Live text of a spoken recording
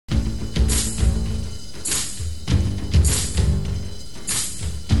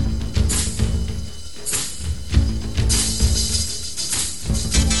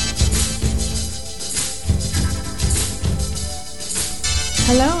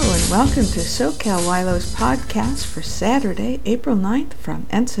Hello and welcome to SoCal-YLo's podcast for Saturday, April 9th from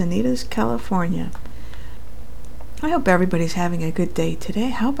Encinitas, California. I hope everybody's having a good day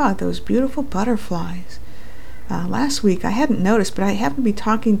today. How about those beautiful butterflies? Last week I hadn't noticed, but I happened to be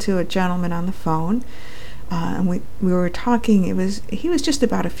talking to a gentleman on the phone, and we were talking. He was just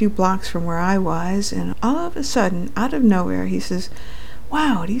about a few blocks from where I was, and all of a sudden, out of nowhere, he says,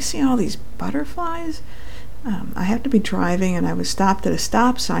 "Wow, do you see all these butterflies?" I happened to be driving, and I was stopped at a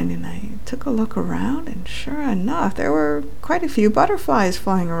stop sign, and I took a look around, and sure enough, there were quite a few butterflies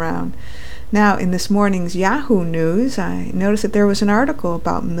flying around. Now, in this morning's Yahoo News, I noticed that there was an article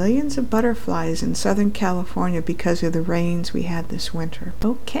about millions of butterflies in Southern California because of the rains we had this winter.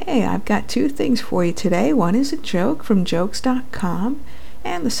 Okay, I've got two things for you today. One is a joke from jokes.com,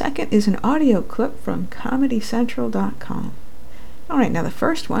 and the second is an audio clip from comedycentral.com. All right, now the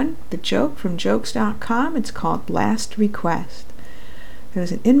first one, the joke from jokes.com, it's called Last Request. There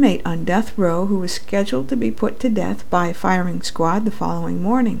was an inmate on death row who was scheduled to be put to death by a firing squad the following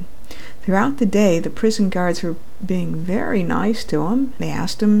morning. Throughout the day, the prison guards were being very nice to him. They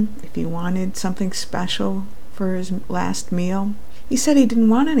asked him if he wanted something special for his last meal. He said he didn't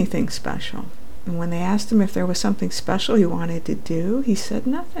want anything special. And when they asked him if there was something special he wanted to do, he said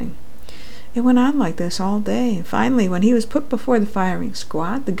nothing. It went on like this all day, and finally, when he was put before the firing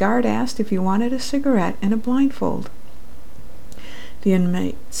squad, the guard asked if he wanted a cigarette and a blindfold. The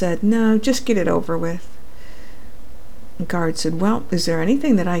inmate said, "No, just get it over with." The guard said, "Well, is there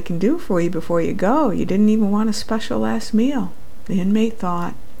anything that I can do for you before you go? You didn't even want a special last meal." The inmate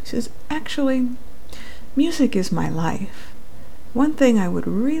thought. He says, "Actually, music is my life. One thing I would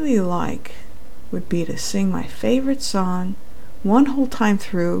really like would be to sing my favorite song one whole time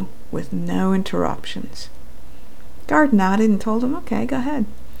through with no interruptions." Guard nodded and told him, "Okay, go ahead."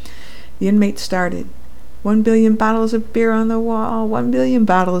 The inmate started. 1 billion bottles of beer on the wall, 1 billion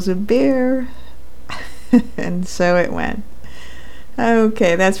bottles of beer. And so it went.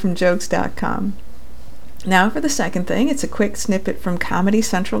 Okay, that's from jokes.com. Now for the second thing, it's a quick snippet from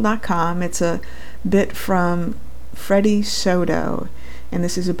comedycentral.com. It's a bit from Freddie Soto, and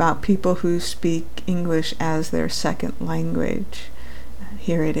this is about people who speak English as their second language.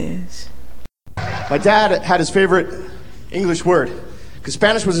 Here it is. My dad had his favorite English word, because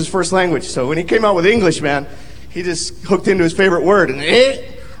Spanish was his first language. So when he came out with English, man, he just hooked into his favorite word, and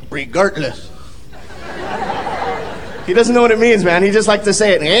regardless. He doesn't know what it means, man. He just likes to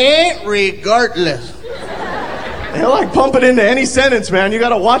say it, regardless. He'll like pump it into any sentence, man. You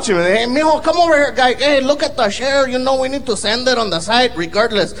gotta watch him. Hey, mijo, come over here, guy. Hey, look at the share. You know we need to send it on the side,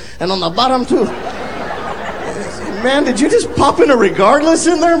 regardless, and on the bottom too. Man, did you just pop in a regardless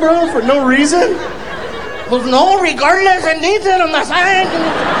in there, bro, for no reason? Well, no, regardless, I need it on the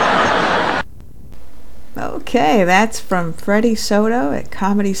side. Okay, that's from Freddie Soto at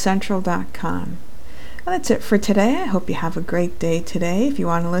comedycentral.com. Well, that's it for today. I hope you have a great day today. If you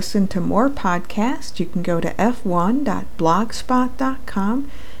want to listen to more podcasts, you can go to f1.blogspot.com,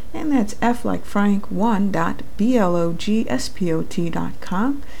 and that's f like Frank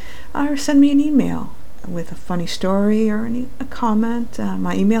 1.blogspot.com, or send me an email with a funny story or a comment.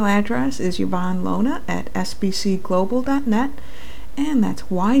 My email address is yvonnelona@sbcglobal.net, and that's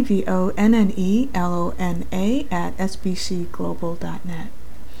yvonnelona@sbcglobal.net.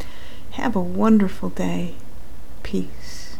 Have a wonderful day. Peace.